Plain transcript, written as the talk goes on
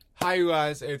Hi, you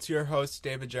guys. It's your host,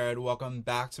 David Jared. Welcome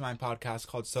back to my podcast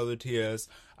called So the Tea Is.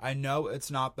 I know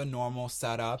it's not the normal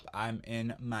setup. I'm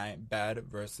in my bed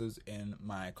versus in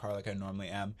my car like I normally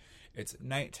am. It's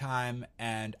nighttime,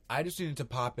 and I just needed to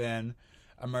pop in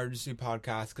emergency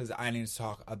podcast because I need to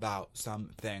talk about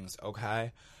some things,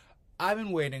 okay? I've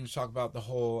been waiting to talk about the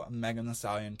whole Megan Thee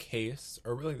Stallion case,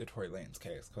 or really the Tory Lanez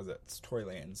case, because it's Tory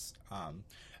Lanez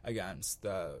against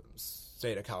the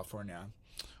state of California.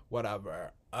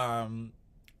 Whatever.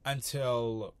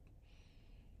 Until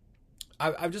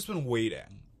I've just been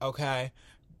waiting, okay?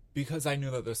 Because I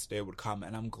knew that this day would come,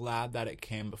 and I'm glad that it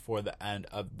came before the end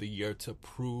of the year to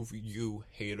prove you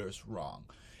haters wrong.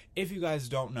 If you guys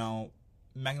don't know,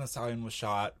 Megan Thee Stallion was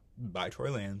shot by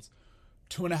Tory Lanez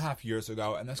 2.5 years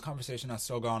ago, and this conversation has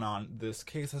still gone on. This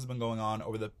case has been going on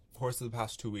over the course of the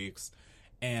past 2 weeks,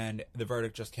 and the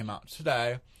verdict just came out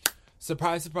today.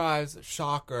 Surprise, surprise,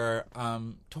 shocker,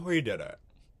 Tory did it.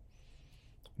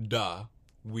 Duh.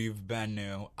 We've been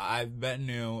new. I've been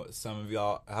new. Some of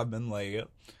y'all have been late.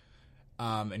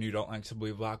 And you don't like to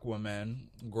believe black women.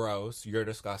 Gross. You're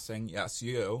disgusting. Yes,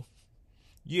 you.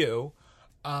 You.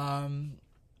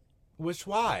 Which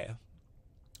why?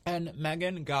 And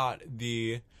Megan got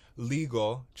the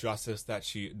legal justice that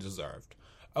she deserved.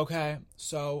 Okay,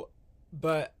 so,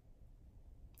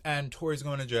 and Tory's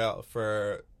going to jail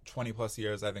for 20 plus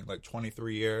years, I think like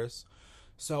 23 years.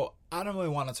 So I don't really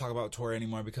want to talk about Tory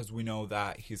anymore because we know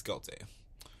that he's guilty.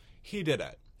 He did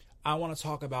it. I want to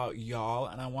talk about y'all,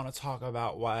 and I want to talk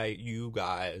about why you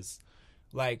guys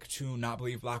like to not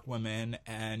believe black women,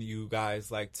 and you guys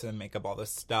like to make up all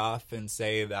this stuff and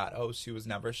say that, oh, she was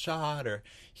never shot, or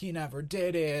he never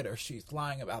did it, or she's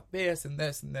lying about this and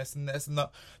this and this and this, and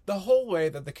the whole way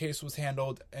that the case was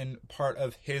handled in part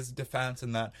of his defense,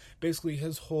 and that basically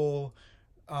his whole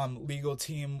legal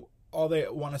team, all they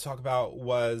want to talk about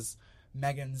was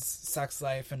Megan's sex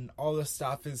life, and all this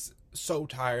stuff is so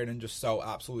tired and just so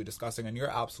absolutely disgusting, and you're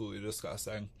absolutely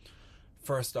disgusting.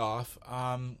 First off,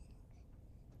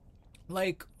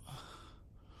 like,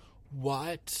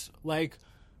 what? Like,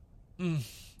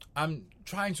 I'm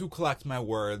trying to collect my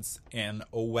words in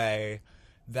a way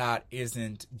that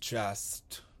isn't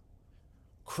just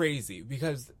crazy,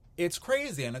 because it's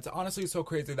crazy, and it's honestly so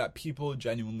crazy that people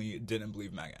genuinely didn't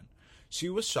believe Megan. She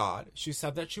was shot. She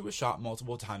said that she was shot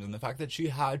multiple times, and the fact that she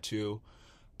had to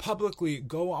publicly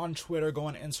go on Twitter, go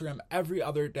on Instagram every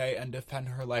other day and defend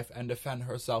her life and defend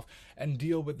herself and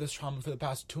deal with this trauma for the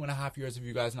past 2.5 years of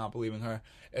you guys not believing her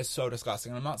is so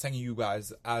disgusting. And I'm not saying you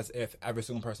guys as if every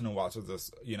single person who watches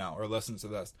this, or listens to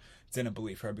this didn't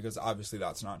believe her, because obviously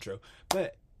that's not true.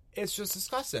 But it's just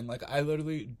disgusting. Like, I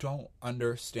literally don't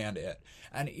understand it.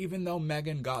 And even though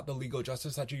Megan got the legal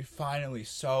justice that she finally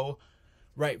so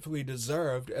rightfully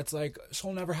deserved, it's like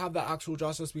she'll never have that actual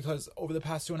justice, because over the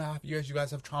past 2.5 years you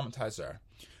guys have traumatized her.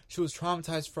 She was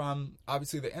traumatized from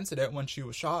obviously the incident when she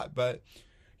was shot, but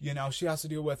she has to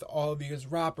deal with all these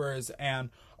rappers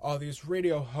and all these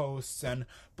radio hosts and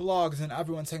blogs and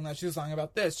everyone saying that she's lying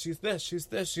about this, she's this, she's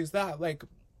this, she's that. Like,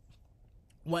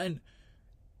 when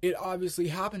it obviously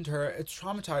happened to her, it's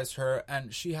traumatized her,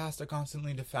 and she has to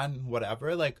constantly defend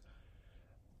whatever. Like,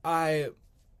 I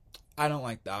don't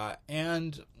like that.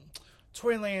 And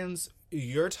Tory Lanez,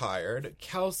 you're tired.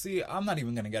 Kelsey, I'm not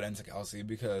even going to get into Kelsey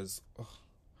because,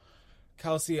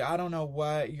 Kelsey, I don't know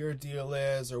what your deal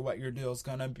is or what your deal's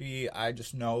going to be. I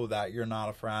just know that you're not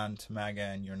a friend to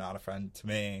Megan. You're not a friend to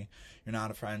me. You're not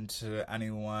a friend to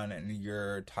anyone, and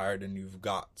you're tired and you've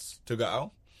got to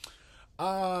go.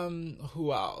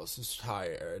 Who else is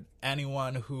tired?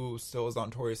 Anyone who still is on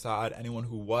Tory's side, anyone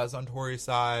who was on Tory's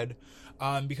side,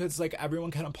 because, like, everyone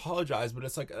can apologize, but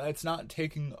it's like, it's not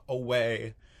taking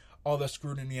away all the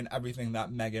scrutiny and everything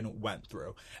that Megan went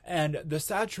through. And the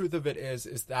sad truth of it is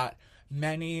that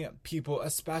many people,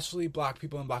 especially black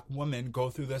people and black women, go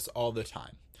through this all the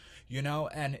time,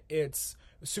 and it's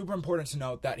super important to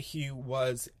note that he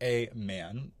was a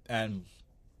man, and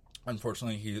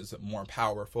unfortunately, he's more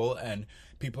powerful, and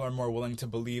people are more willing to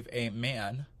believe a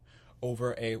man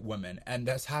over a woman. And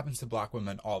this happens to black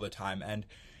women all the time. And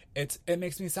it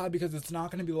makes me sad, because it's not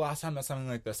going to be the last time that something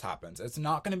like this happens. It's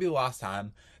not going to be the last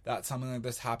time that something like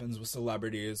this happens with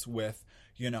celebrities, with,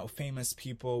 famous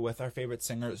people, with our favorite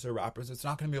singers or rappers. It's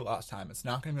not going to be the last time. It's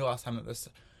not going to be the last time that this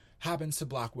happens to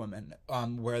black women,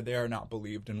 where they are not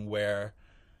believed, and where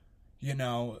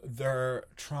their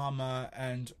trauma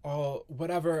and all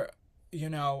whatever,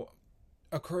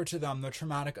 occurred to them, the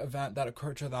traumatic event that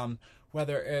occurred to them,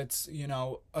 whether it's,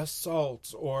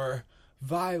 assault or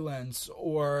violence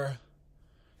or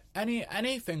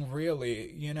anything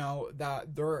really,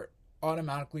 that they're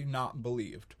automatically not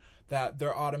believed. that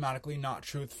they're automatically not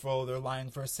truthful, they're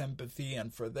lying for sympathy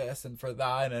and for this and for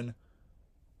that, and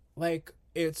like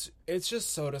it's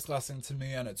just so disgusting to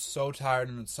me, and it's so tired,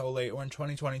 and it's so late. We're in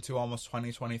 2022, almost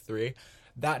 2023.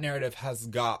 That narrative has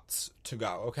got to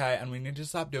go, okay? And we need to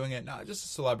stop doing it, not just to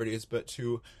celebrities, but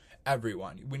to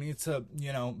everyone. We need to,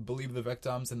 believe the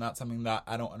victims, and that's something that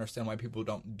I don't understand why people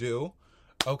don't do,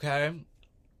 okay?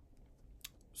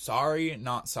 Sorry,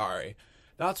 not sorry.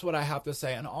 That's what I have to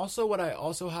say. And also what I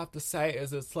also have to say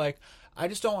is it's like, I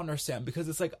just don't understand, because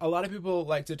it's like a lot of people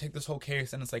like to take this whole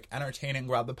case and it's like entertaining,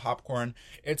 grab the popcorn.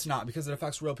 It's not, because it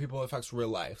affects real people, it affects real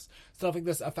lives. Stuff like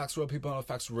this affects real people and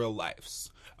affects real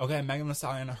lives. Okay, Megan Thee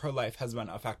Stallion, her life has been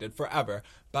affected forever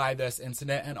by this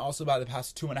incident, and also by the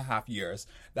past 2.5 years,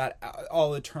 that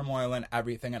all the turmoil and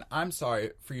everything. And I'm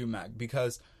sorry for you, Meg,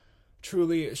 because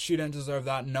truly, she didn't deserve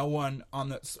that. No one on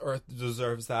this earth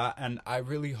deserves that. And I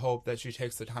really hope that she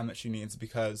takes the time that she needs,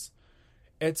 because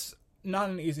it's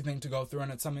not an easy thing to go through.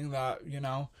 And it's something that,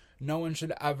 no one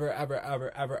should ever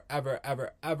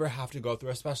have to go through,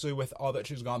 especially with all that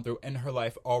she's gone through in her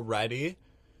life already.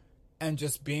 And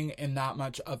just being in that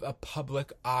much of a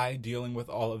public eye dealing with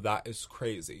all of that is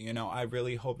crazy. I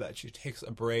really hope that she takes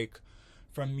a break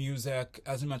from music.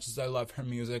 As much as I love her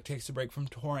music, takes a break from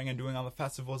touring and doing all the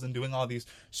festivals and doing all these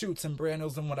shoots and brand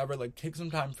deals and whatever. Like, take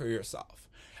some time for yourself.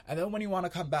 And then when you want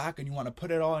to come back and you want to put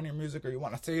it all in your music, or you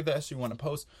want to say this, you want to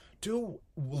post,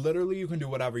 literally you can do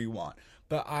whatever you want.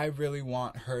 But I really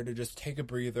want her to just take a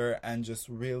breather and just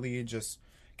really just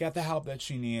get the help that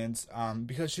she needs,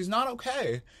 because she's not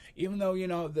okay. Even though,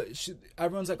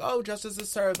 everyone's like, oh, justice is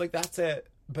served, like, that's it.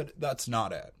 But that's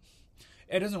not it.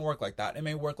 It doesn't work like that. It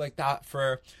may work like that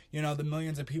for, the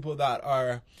millions of people that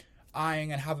are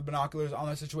eyeing and have the binoculars on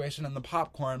the situation and the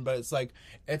popcorn, but it's like,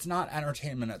 it's not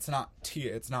entertainment, it's not tea,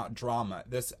 it's not drama.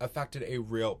 This affected a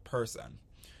real person,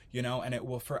 and it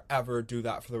will forever do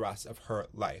that for the rest of her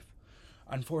life,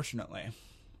 unfortunately.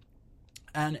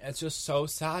 And it's just so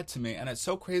sad to me, and it's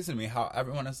so crazy to me how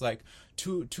everyone is like,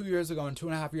 two years ago and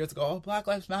 2.5 years ago, oh, Black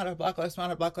Lives Matter, Black Lives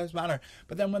Matter, Black Lives Matter.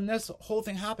 But then when this whole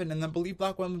thing happened, and then believe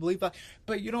black women, believe that,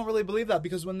 but you don't really believe that,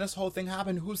 because when this whole thing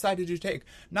happened, whose side did you take?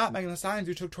 Not Megan Thee Stallion's,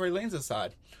 you took Tory Lanez's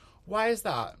side. Why is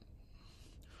that?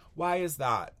 Why is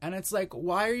that? And it's like,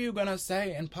 why are you going to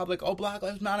say in public, oh, Black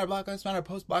Lives Matter,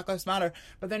 post Black Lives Matter,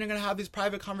 but then you're going to have these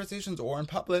private conversations, or in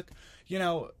public,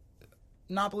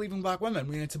 not believing black women.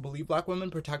 We need to believe black women,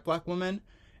 protect black women,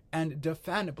 and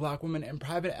defend black women in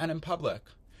private and in public.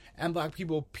 And black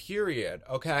people, period,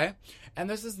 okay? And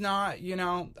this is not,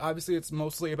 obviously it's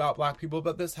mostly about black people,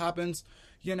 but this happens,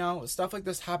 stuff like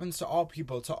this happens to all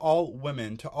people, to all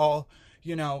women, to all,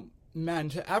 men,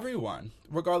 to everyone,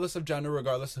 regardless of gender,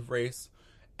 regardless of race,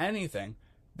 anything.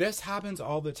 This happens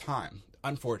all the time,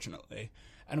 unfortunately.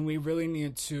 And we really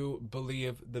need to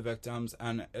believe the victims,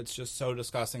 and it's just so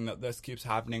disgusting that this keeps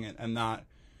happening, and that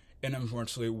it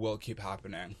unfortunately will keep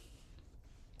happening.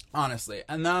 Honestly.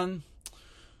 And then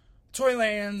Tory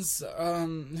Lanez,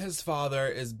 his father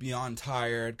is beyond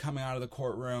tired, coming out of the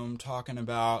courtroom talking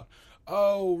about,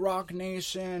 oh, Rock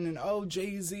Nation, and oh,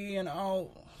 Jay-Z, and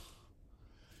oh...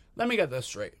 Let me get this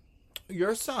straight.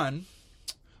 Your son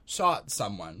shot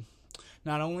someone.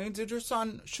 Not only did your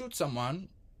son shoot someone,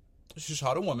 she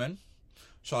shot a woman,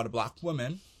 shot a black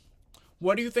woman.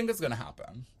 What do you think is going to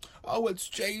happen? Oh, it's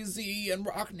Jay-Z and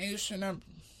Rock Nation. And...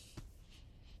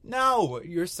 No,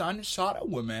 your son shot a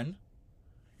woman.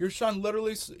 Your son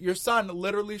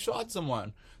literally shot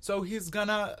someone. So he's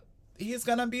gonna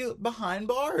be behind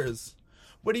bars.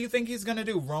 What do you think he's gonna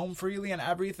do? Roam freely and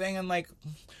everything? And like,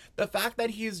 the fact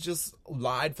that he's just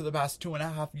lied for the past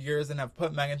 2.5 years and have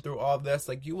put Megan through all of this,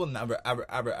 like, you will never, ever,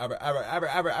 ever, ever, ever, ever,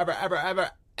 ever, ever, ever,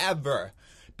 ever, ever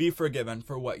be forgiven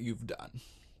for what you've done.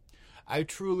 I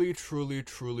truly, truly,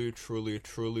 truly, truly,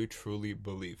 truly, truly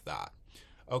believe that.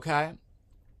 Okay?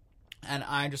 And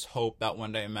I just hope that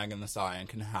one day Megan Thee Stallion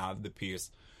can have the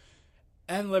peace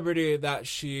and liberty that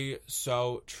she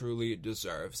so truly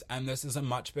deserves. And this is a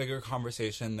much bigger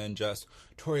conversation than just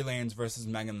Tory Lanez versus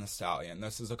Megan Thee Stallion.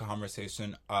 This is a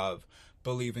conversation of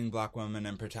believing black women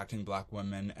and protecting black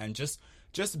women, and just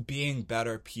being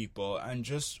better people, and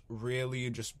just really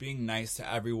just being nice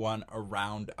to everyone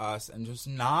around us, and just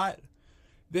not...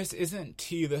 This isn't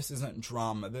tea, this isn't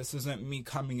drama, this isn't me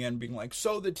coming in being like,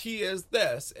 so the tea is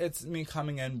this. It's me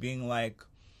coming in being like,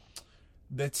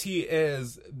 the tea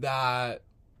is that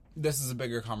this is a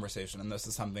bigger conversation, and this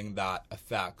is something that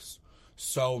affects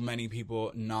so many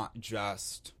people, not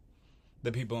just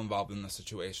the people involved in the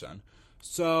situation.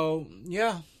 So,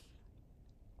 yeah.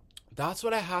 That's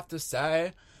what I have to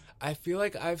say. I feel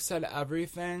like I've said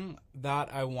everything that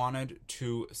I wanted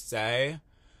to say.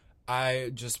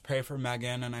 I just pray for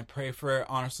Megan, and I pray for,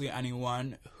 honestly,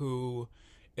 anyone who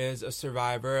is a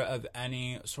survivor of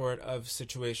any sort of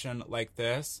situation like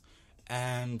this,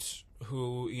 and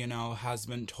who, has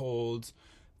been told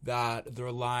that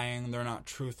they're lying, they're not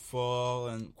truthful,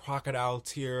 and crocodile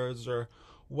tears or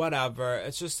whatever.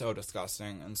 It's just so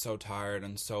disgusting and so tired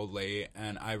and so late.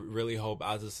 And I really hope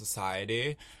as a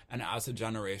society and as a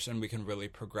generation we can really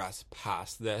progress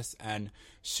past this and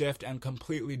shift and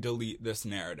completely delete this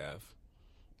narrative.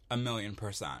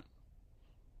 1,000,000%.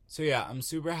 So yeah, I'm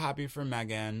super happy for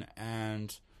Megan,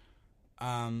 and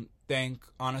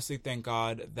honestly thank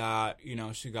God that,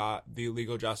 she got the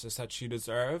legal justice that she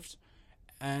deserved.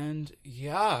 And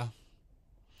yeah.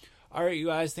 Alright, you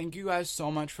guys, thank you guys so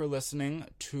much for listening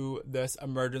to this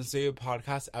emergency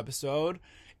podcast episode.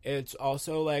 It's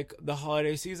also like the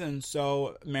holiday season,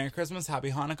 so Merry Christmas,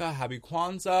 Happy Hanukkah, Happy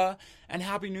Kwanzaa, and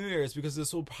Happy New Year's, because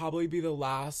this will probably be the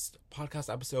last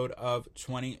podcast episode of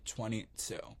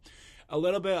 2022. A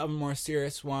little bit of a more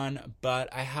serious one, but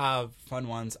I have fun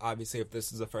ones, obviously, if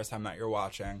this is the first time that you're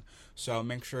watching. So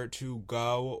make sure to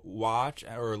go watch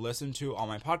or listen to all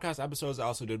my podcast episodes. I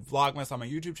also did Vlogmas on my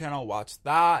YouTube channel. Watch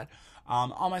that.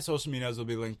 All my social medias will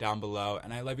be linked down below.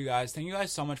 And I love you guys. Thank you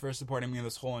guys so much for supporting me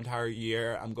this whole entire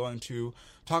year. I'm going to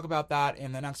talk about that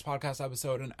in the next podcast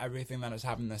episode and everything that has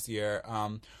happened this year.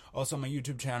 Also on my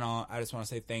YouTube channel, I just want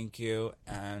to say thank you.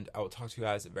 And I will talk to you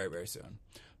guys very, very soon.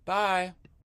 Bye.